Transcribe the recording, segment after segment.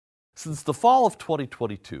Since the fall of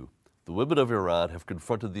 2022, the women of Iran have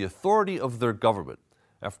confronted the authority of their government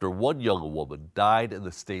after one young woman died in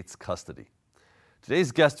the state's custody.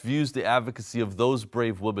 Today's guest views the advocacy of those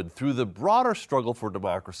brave women through the broader struggle for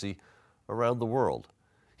democracy around the world.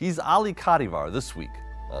 He's Ali Kadivar this week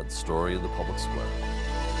on Story in the Public Square.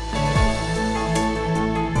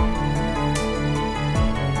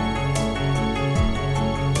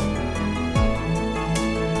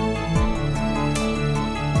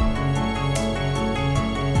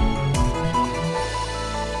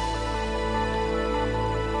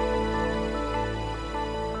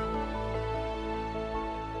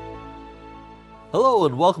 Hello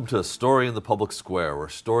and welcome to A Story in the Public Square, where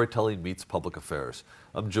storytelling meets public affairs.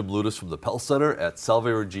 I'm Jim Ludas from the Pell Center at Salve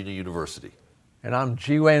Regina University. And I'm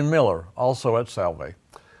G. Wayne Miller, also at Salve.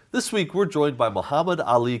 This week we're joined by Mohammad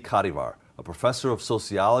Ali Kadivar, a professor of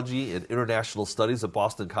sociology and international studies at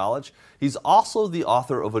Boston College. He's also the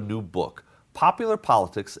author of a new book, Popular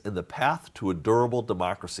Politics and the Path to a Durable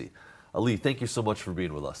Democracy. Ali, thank you so much for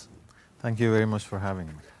being with us. Thank you very much for having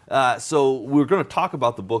me. So we're going to talk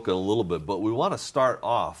about the book in a little bit, but we want to start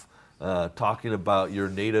off talking about your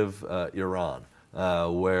native Iran,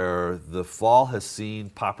 where the fall has seen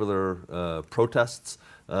popular protests,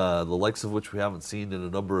 the likes of which we haven't seen in a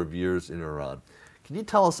number of years in Iran. Can you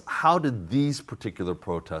tell us, how did these particular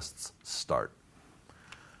protests start?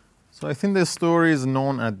 So I think the story is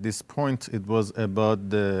known at this point. It was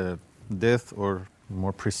about the death, or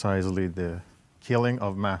more precisely, the killing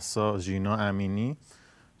of Mahsa Jina Amini.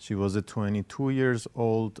 She was a 22 years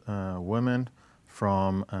old woman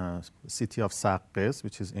from the city of Saqqez,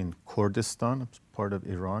 which is in Kurdistan, part of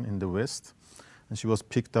Iran in the west. And she was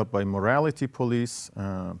picked up by morality police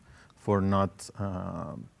for not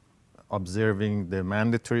observing the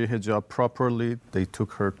mandatory hijab properly. They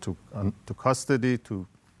took her to custody to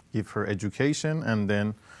give her education, and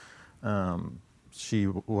then she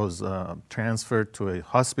was transferred to a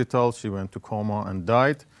hospital. She went to coma and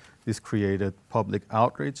died. This created public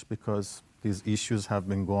outrage because these issues have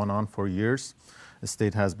been going on for years. The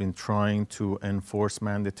state has been trying to enforce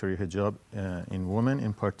mandatory hijab in women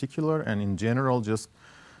in particular, and in general just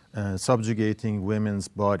subjugating women's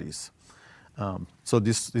bodies. So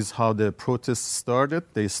this is how the protests started.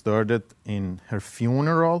 They started in her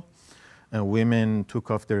funeral. Women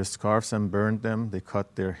took off their scarves and burned them. They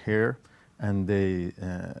cut their hair, and they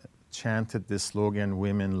chanted the slogan,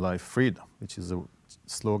 "Women, Life, Freedom," which is a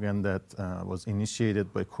slogan that was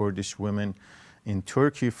initiated by Kurdish women in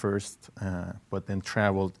Turkey first, but then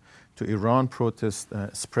traveled to Iran. Protests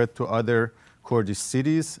spread to other Kurdish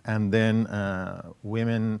cities, and then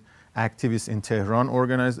women activists in Tehran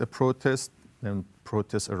organized a protest. Then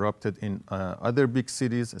protests erupted in other big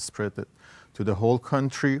cities, spread it to the whole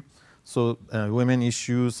country. So women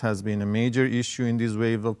issues has been a major issue in this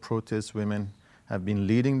wave of protests. Women have been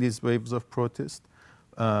leading these waves of protest.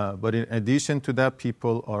 But in addition to that,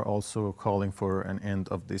 people are also calling for an end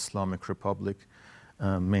of the Islamic Republic.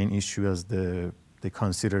 Main issue as they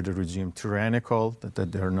consider the regime tyrannical,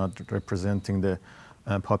 that they're not representing the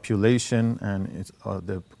population, and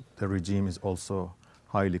the regime is also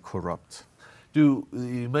highly corrupt. You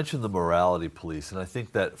mentioned the morality police, and I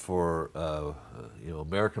think that for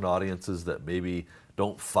American audiences that maybe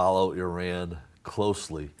don't follow Iran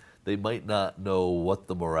closely, they might not know what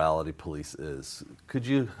the morality police is. Could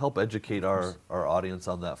you help educate our audience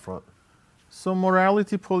on that front? So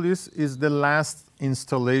morality police is the last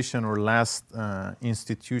installation or last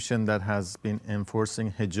institution that has been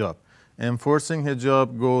enforcing hijab. Enforcing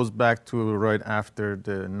hijab goes back to right after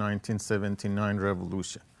the 1979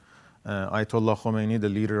 revolution. Ayatollah Khomeini, the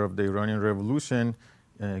leader of the Iranian revolution,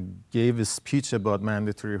 gave a speech about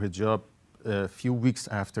mandatory hijab a few weeks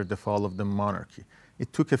after the fall of the monarchy.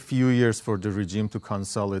 It took a few years for the regime to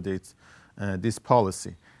consolidate this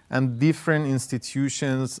policy. And different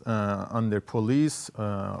institutions under police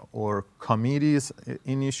or committees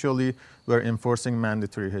initially were enforcing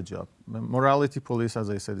mandatory hijab. Morality police, as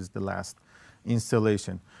I said, is the last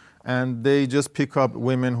installation. And they just pick up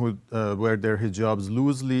women who wear their hijabs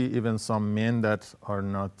loosely, even some men that are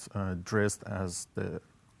not dressed as the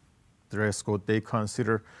dress code they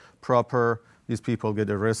consider proper. These people get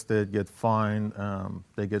arrested, get fined,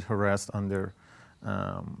 they get harassed under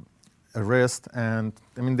arrest, and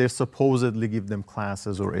they supposedly give them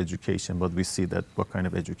classes or education, but we see that what kind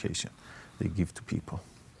of education they give to people.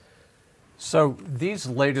 So these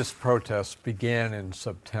latest protests began in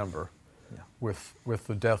September with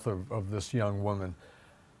the death of this young woman,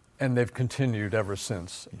 and they've continued ever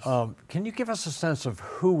since. Yes. Can you give us a sense of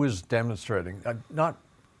who is demonstrating? Not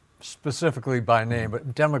specifically by name,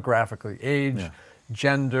 but demographically, age,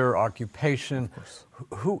 gender, occupation,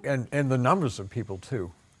 and the numbers of people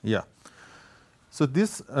too. Yeah. So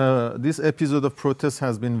this episode of protest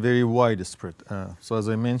has been very widespread. So as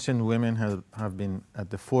I mentioned, women have been at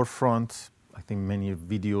the forefront. I think many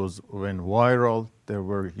videos went viral. There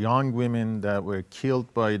were young women that were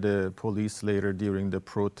killed by the police later during the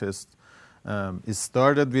protest. It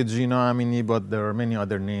started with Jina Amini, but there are many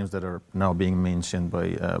other names that are now being mentioned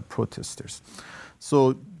by protesters.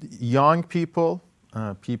 So young people,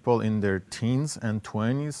 people in their teens and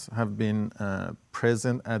 20s have been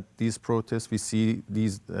present at these protests. We see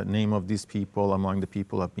these name of these people among the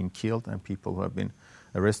people who have been killed and people who have been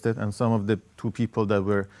arrested. And some of the two people that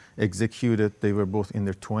were executed, they were both in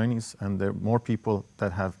their 20s. And there are more people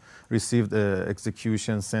that have received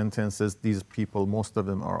execution sentences. These people, most of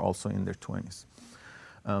them are also in their 20s.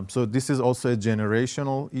 So this is also a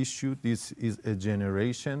generational issue. This is a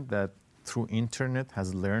generation that through internet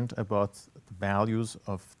has learned about the values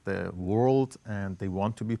of the world, and they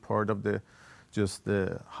want to be part of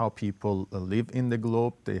how people live in the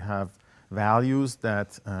globe. They have values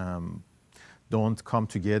that don't come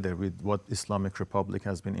together with what Islamic Republic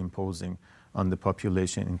has been imposing on the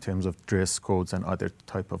population in terms of dress codes and other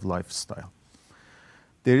type of lifestyle.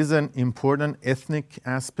 There is an important ethnic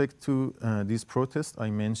aspect to these protests.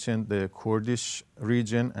 I mentioned the Kurdish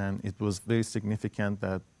region, and it was very significant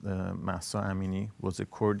that Mahsa Amini was a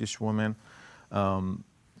Kurdish woman.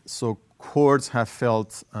 So Kurds have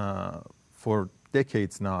felt for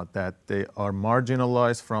decades now that they are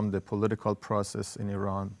marginalized from the political process in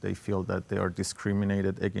Iran. They feel that they are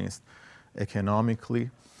discriminated against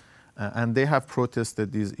economically, and they have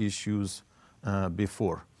protested these issues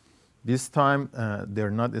before. This time,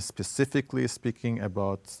 they're not specifically speaking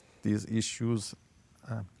about these issues,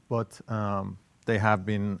 but they have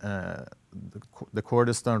been, the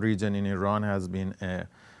Kurdistan region in Iran has been a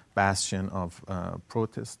bastion of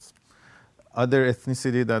protests. Other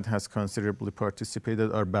ethnicity that has considerably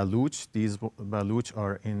participated are Baluch. These Baluch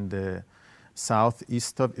are in the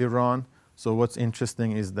southeast of Iran. So what's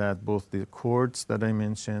interesting is that both the Kurds that I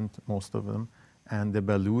mentioned, most of them, and the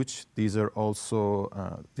Baluch, these are also,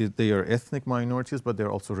 they are ethnic minorities, but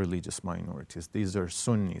they're also religious minorities. These are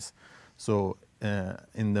Sunnis. So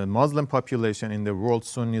in the Muslim population in the world,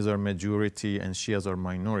 Sunnis are majority and Shias are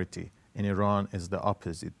minority. In Iran, it's the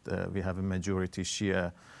opposite. We have a majority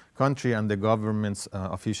Shia country, and the government's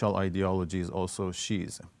official ideology is also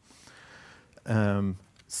Shiism.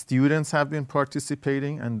 Students have been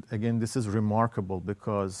participating, and again, this is remarkable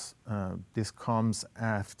because this comes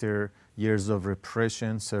after years of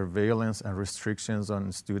repression, surveillance, and restrictions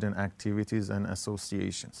on student activities and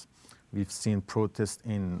associations. We've seen protests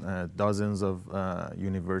in dozens of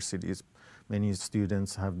universities. Many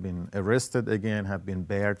students have been arrested again, have been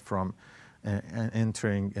barred from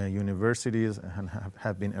entering universities, and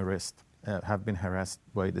have been harassed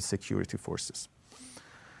by the security forces.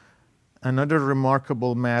 Another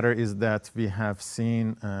remarkable matter is that we have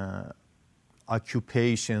seen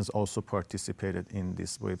occupations also participated in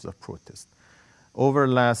these waves of protest. Over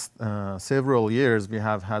the last several years, we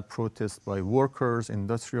have had protests by workers,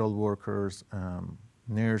 industrial workers,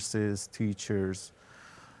 nurses, teachers.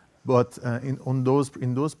 But in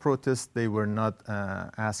those protests, they were not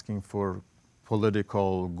asking for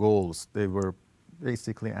political goals. They were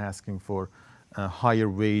basically asking for higher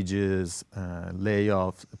wages,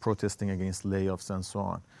 layoffs, protesting against layoffs, and so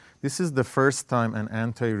on. This is the first time an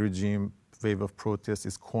anti-regime wave of protest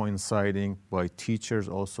is coinciding by teachers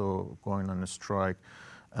also going on a strike,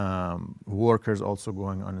 workers also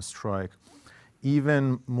going on a strike.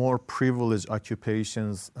 Even more privileged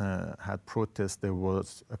occupations had protests. There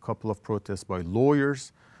was a couple of protests by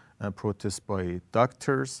lawyers, protests by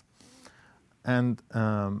doctors. And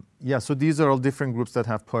so these are all different groups that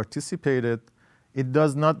have participated. It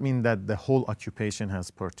does not mean that the whole occupation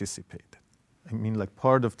has participated. I mean, like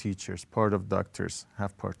part of teachers, part of doctors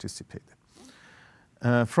have participated.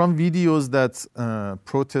 From videos that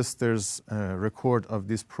protesters record of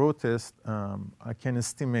this protest, I can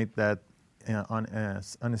estimate that on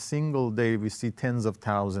a single day we see tens of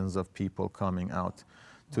thousands of people coming out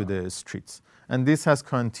to the streets. And this has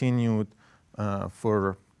continued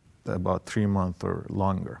for about 3 months or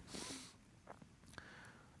longer.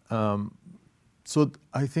 So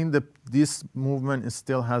I think that this movement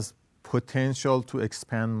still has potential to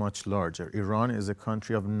expand much larger. Iran is a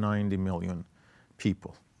country of 90 million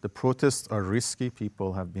people. The protests are risky.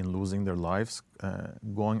 People have been losing their lives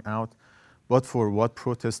going out. But for what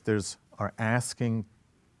protesters are asking,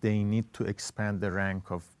 they need to expand the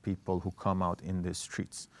rank of people who come out in the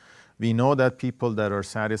streets. We know that people that are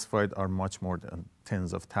satisfied are much more than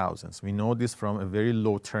tens of thousands. We know this from a very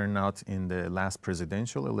low turnout in the last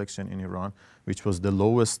presidential election in Iran, which was the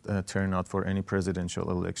lowest turnout for any presidential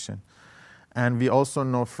election. And we also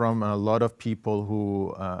know from a lot of people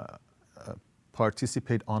who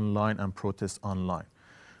participate online and protest online.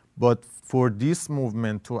 But for this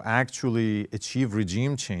movement to actually achieve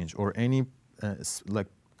regime change or any like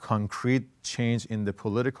concrete change in the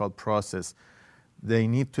political process, they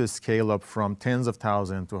need to scale up from tens of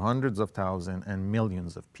thousands to hundreds of thousands and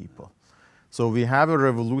millions of people. So we have a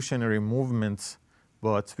revolutionary movement,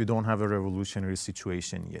 but we don't have a revolutionary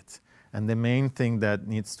situation yet. And the main thing that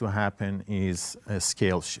needs to happen is a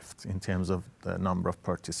scale shift in terms of the number of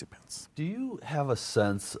participants. Do you have a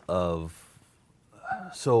sense of,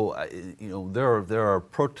 there are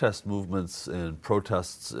protest movements and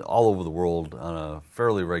protests all over the world on a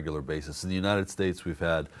fairly regular basis. In the United States, we've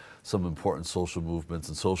had some important social movements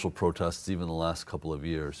and social protests even the last couple of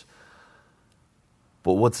years.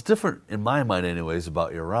 But what's different, in my mind anyways,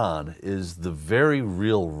 about Iran is the very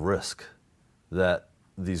real risk that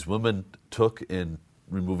these women took in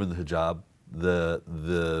removing the hijab,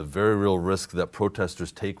 the very real risk that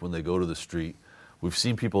protesters take when they go to the street. We've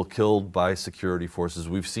seen people killed by security forces.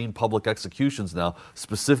 We've seen public executions now,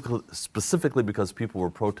 specifically because people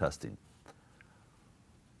were protesting.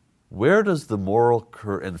 Where does the moral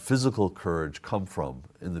and physical courage come from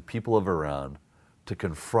in the people of Iran to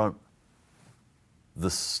confront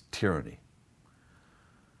this tyranny?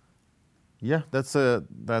 Yeah, that's a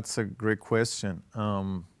great question.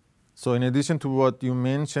 So in addition to what you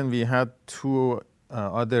mentioned, we had at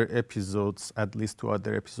least two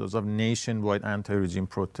other episodes of nationwide anti-regime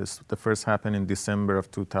protests. The first happened in December of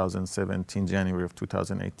 2017, January of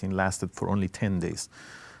 2018, lasted for only 10 days.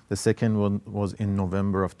 The second one was in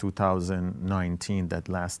November of 2019 that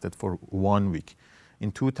lasted for 1 week.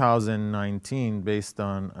 In 2019, based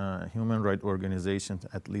on human rights organizations,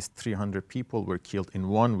 at least 300 people were killed in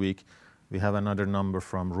 1 week. We have another number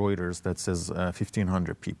from Reuters that says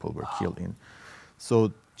 1,500 people were killed in.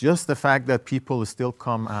 So just the fact that people still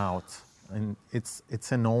come out, and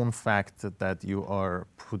it's a known fact that you are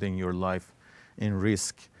putting your life in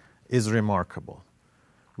risk, is remarkable.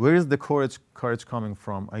 Where is the courage coming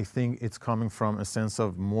from? I think it's coming from a sense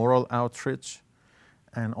of moral outrage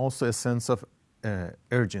and also a sense of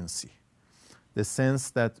urgency. The sense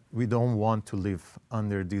that we don't want to live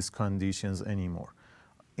under these conditions anymore.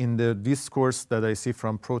 In the discourse that I see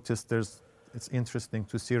from protesters, it's interesting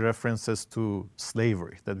to see references to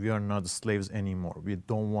slavery, that we are not slaves anymore. We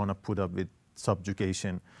don't want to put up with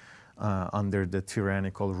subjugation under the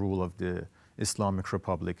tyrannical rule of the Islamic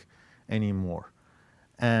Republic anymore.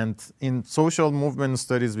 And in social movement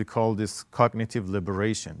studies, we call this cognitive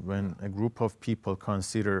liberation, when a group of people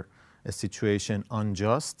consider a situation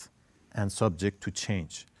unjust and subject to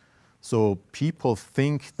change. So people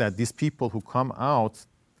think that these people who come out,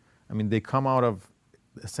 they come out of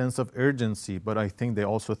a sense of urgency, but I think they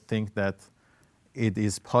also think that it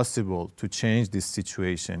is possible to change this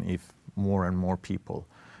situation if more and more people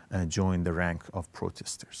join the rank of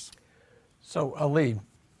protesters. So, Ali,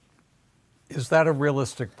 is that a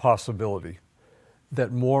realistic possibility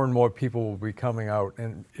that more and more people will be coming out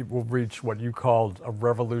and it will reach what you called a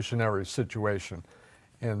revolutionary situation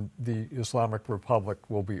and the Islamic Republic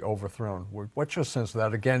will be overthrown? What's your sense of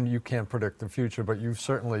that? Again, you can't predict the future, but you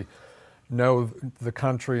certainly know the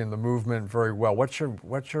country and the movement very well. What's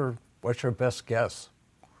your best guess?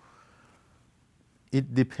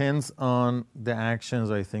 It depends on the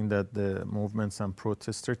actions, I think, that the movements and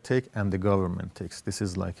protesters take and the government takes. This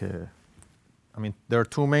is like there are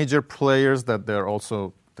two major players that they're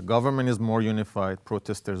also, the government is more unified,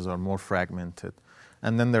 protesters are more fragmented,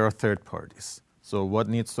 and then there are third parties. So what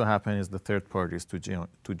needs to happen is the third parties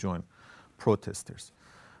to join protesters.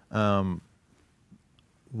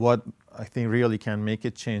 What I think really can make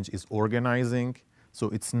a change is organizing. So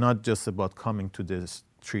it's not just about coming to the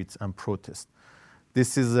streets and protest.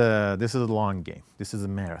 This is a long game. This is a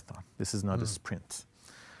marathon. This is not a sprint.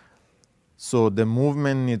 So the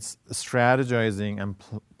movement needs strategizing and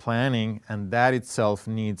planning, and that itself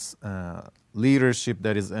needs leadership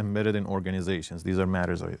that is embedded in organizations. These are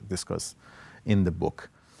matters I discuss in the book.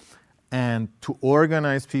 And to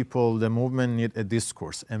organize people, the movement needs a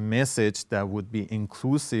discourse, a message that would be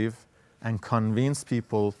inclusive and convince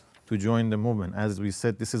people to join the movement. As we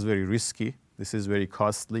said, this is very risky, this is very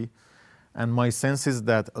costly, and my sense is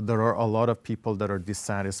that there are a lot of people that are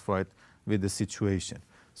dissatisfied with the situation.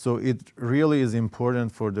 So it really is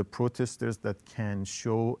important for the protesters that can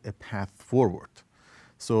show a path forward.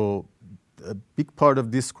 So a big part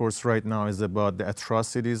of discourse right now is about the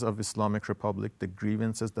atrocities of Islamic Republic, the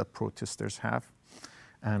grievances that protesters have,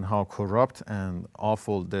 and how corrupt and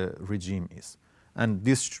awful the regime is. And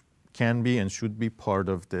this can be and should be part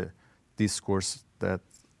of the discourse that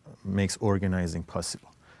makes organizing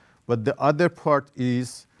possible. But the other part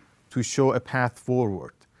is to show a path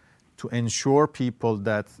forward, to ensure people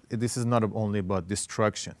that this is not only about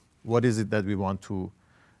destruction. What is it that we want to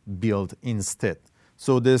build instead?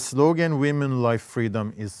 So the slogan, Women, Life,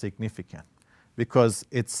 Freedom, is significant because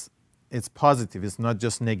it's positive. It's not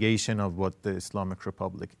just negation of what the Islamic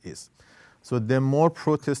Republic is. So the more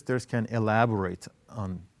protesters can elaborate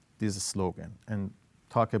on this slogan and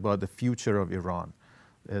talk about the future of Iran,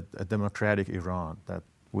 a democratic Iran, that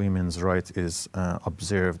women's right is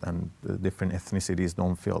observed and the different ethnicities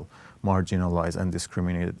don't feel marginalized and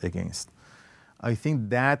discriminated against. I think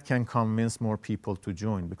that can convince more people to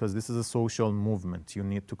join because this is a social movement. You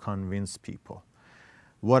need to convince people.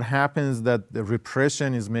 What happens is that the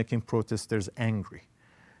repression is making protesters angry.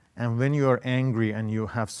 And when you are angry and you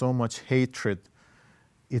have so much hatred,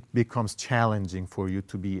 it becomes challenging for you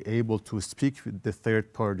to be able to speak with the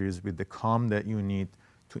third parties with the calm that you need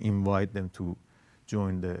to invite them to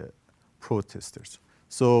join the protesters.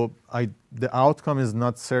 So the outcome is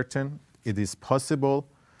not certain. It is possible.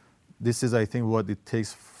 This is, I think, what it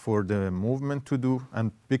takes for the movement to do,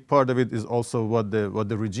 and big part of it is also what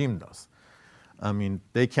the regime does. I mean,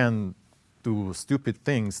 they can do stupid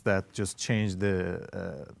things that just change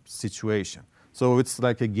the situation. So it's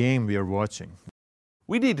like a game we are watching.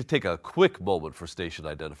 We need to take a quick moment for station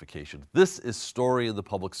identification. This is Story in the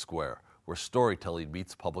Public Square, where storytelling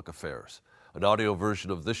meets public affairs. An audio version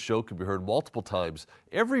of this show can be heard multiple times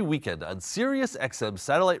every weekend on Sirius XM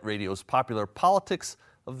Satellite Radio's popular Politics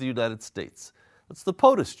of the United States. That's the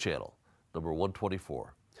POTUS channel, number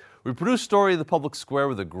 124. We produce Story in the Public Square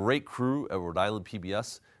with a great crew at Rhode Island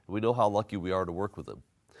PBS, and we know how lucky we are to work with them.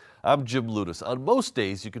 I'm Jim Ludes. On most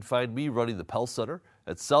days, you can find me running the Pell Center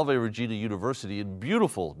at Salve Regina University in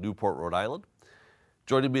beautiful Newport, Rhode Island.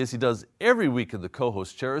 Joining me as he does every week in the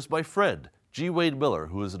co-host chair is my friend, G. Wayne Miller,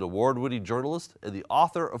 who is an award-winning journalist and the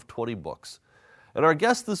author of 20 books. And our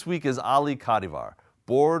guest this week is Ali Kadivar.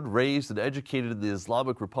 Born, raised, and educated in the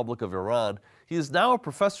Islamic Republic of Iran, he is now a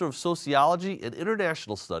professor of sociology and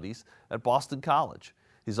international studies at Boston College.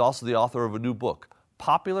 He's also the author of a new book,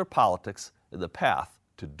 Popular Politics and the Path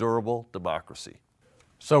to Durable Democracy.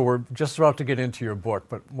 So we're just about to get into your book,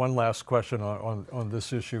 but one last question on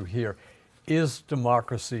this issue here. Is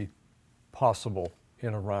democracy possible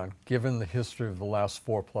in Iran, given the history of the last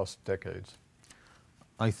 4+ decades?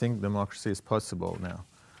 I think democracy is possible now.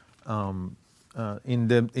 In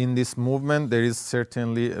this movement, there is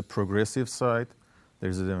certainly a progressive side, there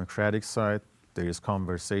is a democratic side, there is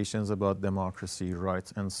conversations about democracy,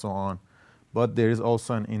 rights, and so on. But there is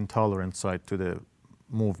also an intolerant side to the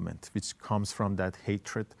movement, which comes from that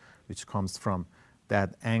hatred, which comes from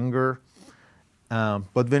that anger.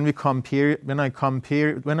 But when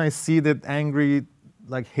I see that angry,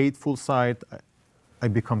 like hateful side, I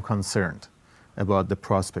become concerned about the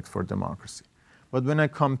prospect for democracy. But when I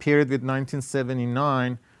compare it with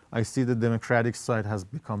 1979, I see the democratic side has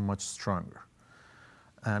become much stronger.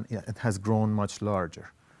 And it has grown much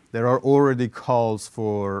larger. There are already calls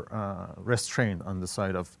for restraint on the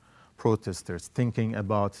side of protesters, thinking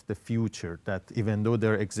about the future, that even though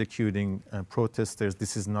they're executing protesters,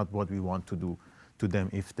 this is not what we want to do to them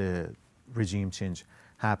if the regime change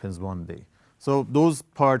happens one day. So those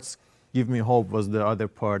parts give me hope, was the other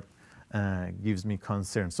part gives me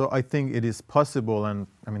concern. So I think it is possible, and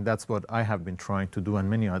I mean that's what I have been trying to do and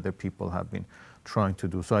many other people have been trying to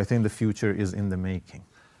do. So I think the future is in the making.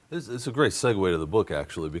 It's a great segue to the book,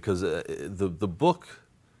 actually, because the book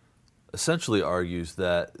essentially argues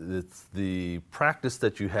that it's the practice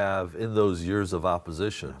that you have in those years of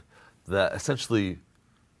opposition that essentially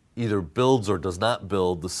either builds or does not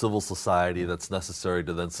build the civil society that's necessary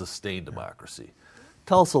to then sustain democracy.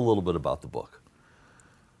 Tell us a little bit about the book.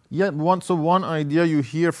 Yeah, one idea you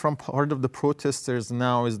hear from part of the protesters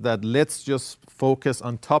now is that let's just focus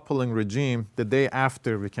on toppling regime. The day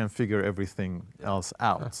after, we can figure everything else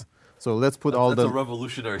out. So let's put that's a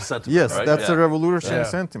revolutionary sentiment, yes, right? that's a revolutionary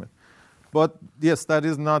sentiment. But yes, that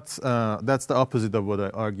is not, that's the opposite of what I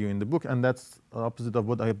argue in the book, and that's the opposite of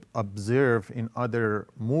what I observe in other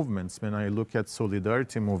movements. When I look at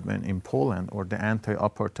Solidarity movement in Poland or the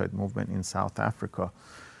anti-apartheid movement in South Africa,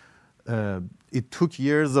 it took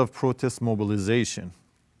years of protest mobilization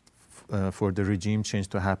for the regime change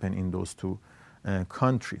to happen in those two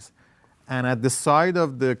countries. And at the side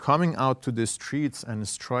of the coming out to the streets and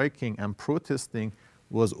striking and protesting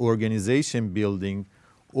was organization building,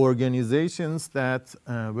 organizations that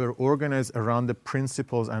were organized around the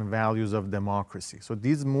principles and values of democracy. So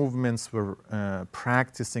these movements were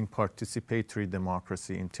practicing participatory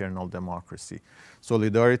democracy, internal democracy.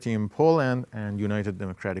 Solidarity in Poland and United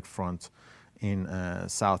Democratic Front in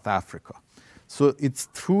South Africa. So it's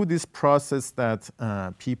through this process that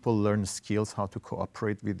people learn skills, how to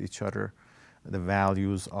cooperate with each other, the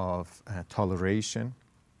values of toleration,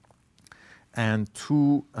 and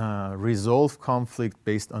to resolve conflict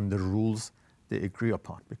based on the rules they agree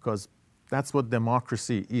upon. Because that's what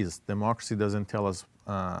democracy is. Democracy doesn't tell us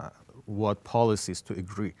what policies to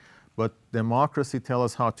agree, but democracy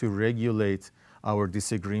tells us how to regulate our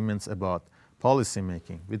disagreements about policy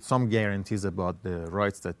making with some guarantees about the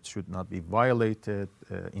rights that should not be violated,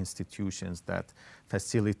 institutions that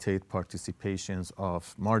facilitate participations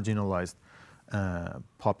of marginalized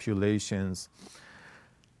populations.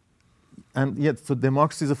 And yet, so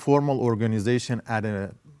democracy is a formal organization at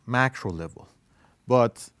a macro level.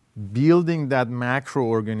 But building that macro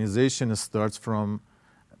organization starts from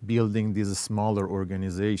building these smaller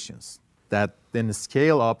organizations that then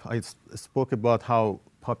scale up. I spoke about how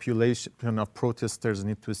population of protesters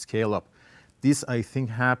need to scale up. This, I think,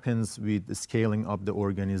 happens with the scaling up the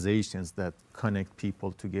organizations that connect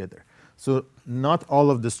people together. So not all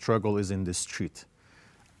of the struggle is in the street.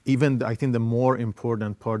 Even I think the more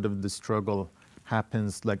important part of the struggle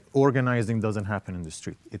happens, like organizing doesn't happen in the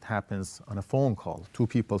street. It happens on a phone call, two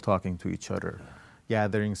people talking to each other,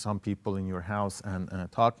 gathering some people in your house and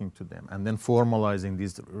talking to them, and then formalizing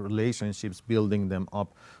these relationships, building them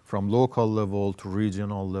up from local level to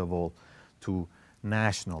regional level to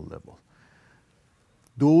national level.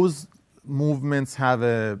 Those movements have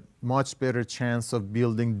a much better chance of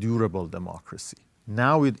building durable democracy.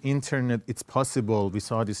 Now with internet, it's possible. We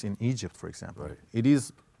saw this in Egypt, for example. Right.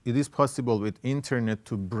 It is possible with internet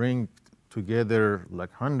to bring together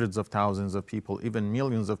like hundreds of thousands of people, even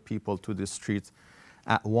millions of people to the streets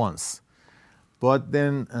at once. But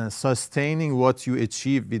then sustaining what you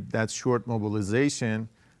achieve with that short mobilization,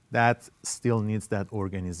 that still needs that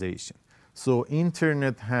organization. So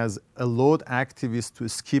internet has allowed activists to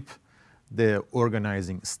skip the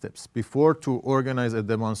organizing steps. Before, to organize a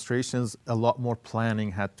demonstrations, a lot more planning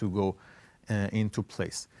had to go into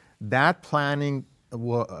place. That planning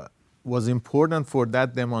was important for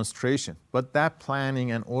that demonstration, but that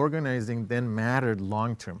planning and organizing then mattered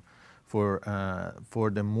long-term for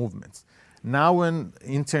the movements. Now when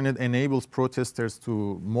internet enables protesters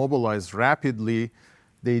to mobilize rapidly,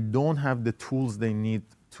 they don't have the tools they need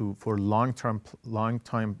for long-term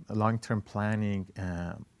planning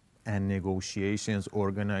and negotiations,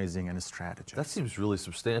 organizing, and strategy. That seems really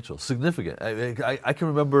substantial, significant. I can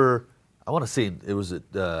remember, I want to say it was in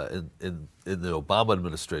the Obama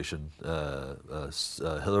administration.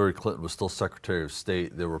 Hillary Clinton was still Secretary of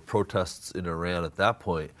State. There were protests in Iran at that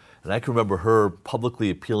point, and I can remember her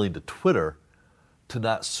publicly appealing to Twitter to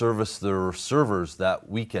not service their servers that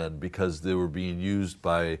weekend because they were being used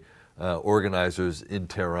by organizers in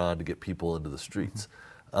Tehran to get people into the streets.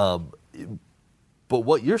 But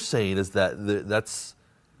what you're saying is that that's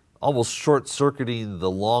almost short-circuiting the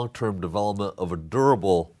long-term development of a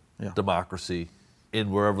durable democracy in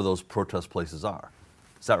wherever those protest places are.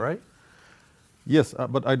 Is that right? Yes,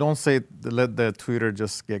 but I don't say let the Twitter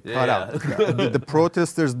just get cut out. The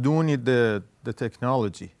protesters do need the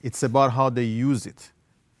technology. It's about how they use it.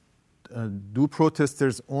 Do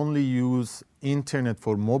protesters only use internet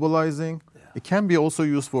for mobilizing? It can be also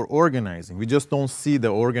used for organizing. We just don't see the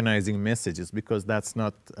organizing messages because that's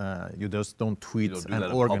not, you just don't tweet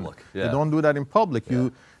and organize. You don't do that in public.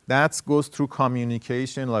 That goes through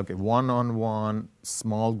communication, like one-on-one,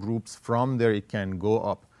 small groups. From there, it can go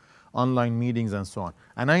up, online meetings and so on.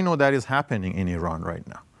 And I know that is happening in Iran right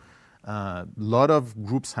now. A lot of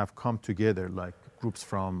groups have come together, like groups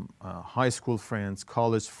from high school friends,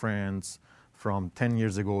 college friends, from 10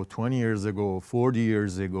 years ago, 20 years ago, 40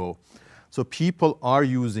 years ago. So people are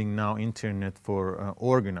using now internet for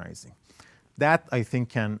organizing. That, I think,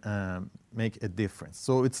 can make a difference.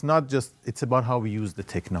 So it's not just, it's about how we use the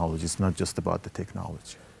technology. It's not just about the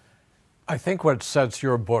technology. I think what sets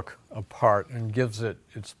your book apart and gives it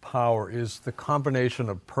its power is the combination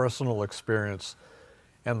of personal experience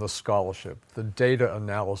and the scholarship, the data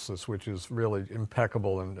analysis, which is really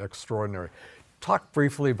impeccable and extraordinary. Talk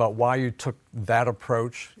briefly about why you took that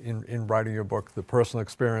approach in writing your book, the personal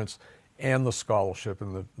experience and the scholarship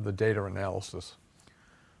and the data analysis.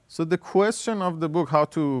 So the question of the book, how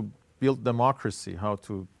to build democracy, how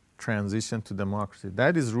to transition to democracy,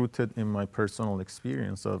 that is rooted in my personal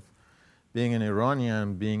experience of being an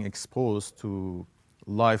Iranian, being exposed to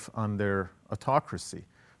life under autocracy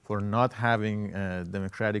for not having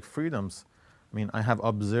democratic freedoms. I mean, I have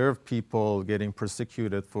observed people getting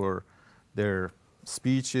persecuted for their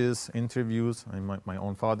speeches, interviews. I mean, my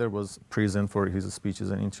own father was imprisoned for his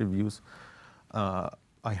speeches and interviews.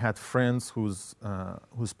 I had friends whose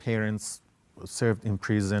parents served in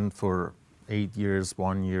prison for 8 years,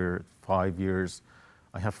 1 year, 5 years.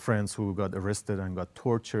 I have friends who got arrested and got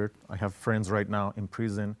tortured. I have friends right now in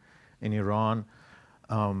prison in Iran.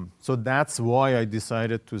 So that's why I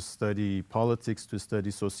decided to study politics, to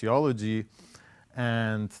study sociology.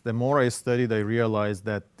 And the more I studied, I realized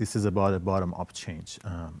that this is about a bottom-up change.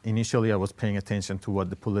 Initially, I was paying attention to what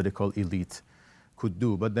the political elite could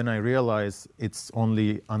do, but then I realized it's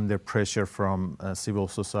only under pressure from civil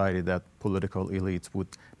society that political elites would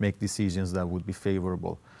make decisions that would be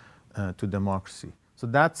favorable to democracy. So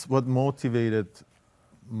that's what motivated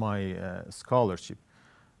my scholarship.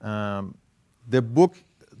 The book,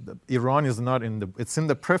 Iran is not in the, it's in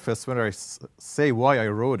the preface where I say why I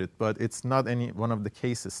wrote it, but it's not any one of the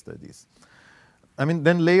case studies. I mean,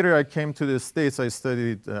 then later I came to the States, I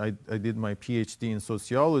studied, I did my PhD in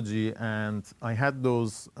sociology, and I had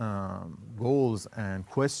those goals and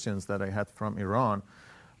questions that I had from Iran.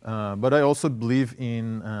 But I also believe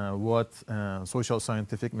in what social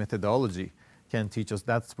scientific methodology can teach us.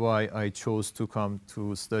 That's why I chose to come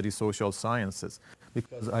to study social sciences,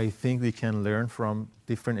 because I think we can learn from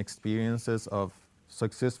different experiences of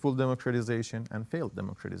successful democratization and failed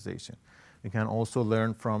democratization. We can also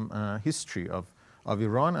learn from history of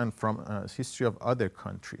Iran and from history of other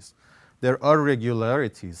countries. There are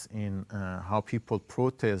regularities in how people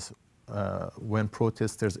protest when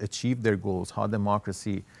protesters achieve their goals, how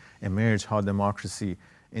democracy emerge, how democracy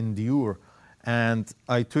endure. And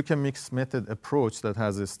I took a mixed method approach that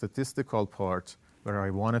has a statistical part where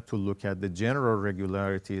I wanted to look at the general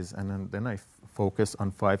regularities, and then I focused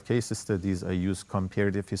on 5 case studies. I used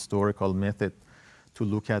comparative historical method to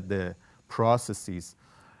look at the processes.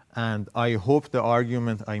 And I hope the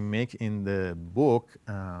argument I make in the book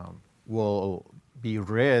will be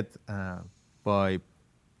read by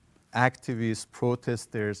activists,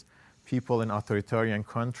 protesters, people in authoritarian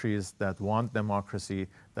countries that want democracy,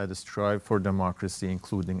 that strive for democracy,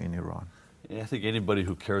 including in Iran. I think anybody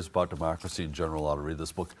who cares about democracy in general ought to read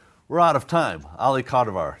this book. We're out of time. Ali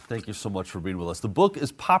Kadivar, thank you so much for being with us. The book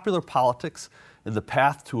is Popular Politics and the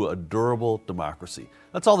Path to a Durable Democracy.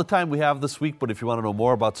 That's all the time we have this week, but if you want to know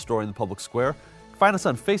more about Story in the Public Square, find us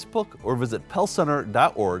on Facebook or visit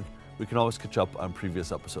pellcenter.org. We can always catch up on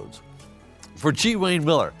previous episodes. For G. Wayne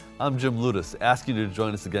Miller, I'm Jim Ludes, asking you to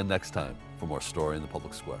join us again next time for more Story in the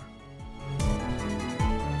Public Square.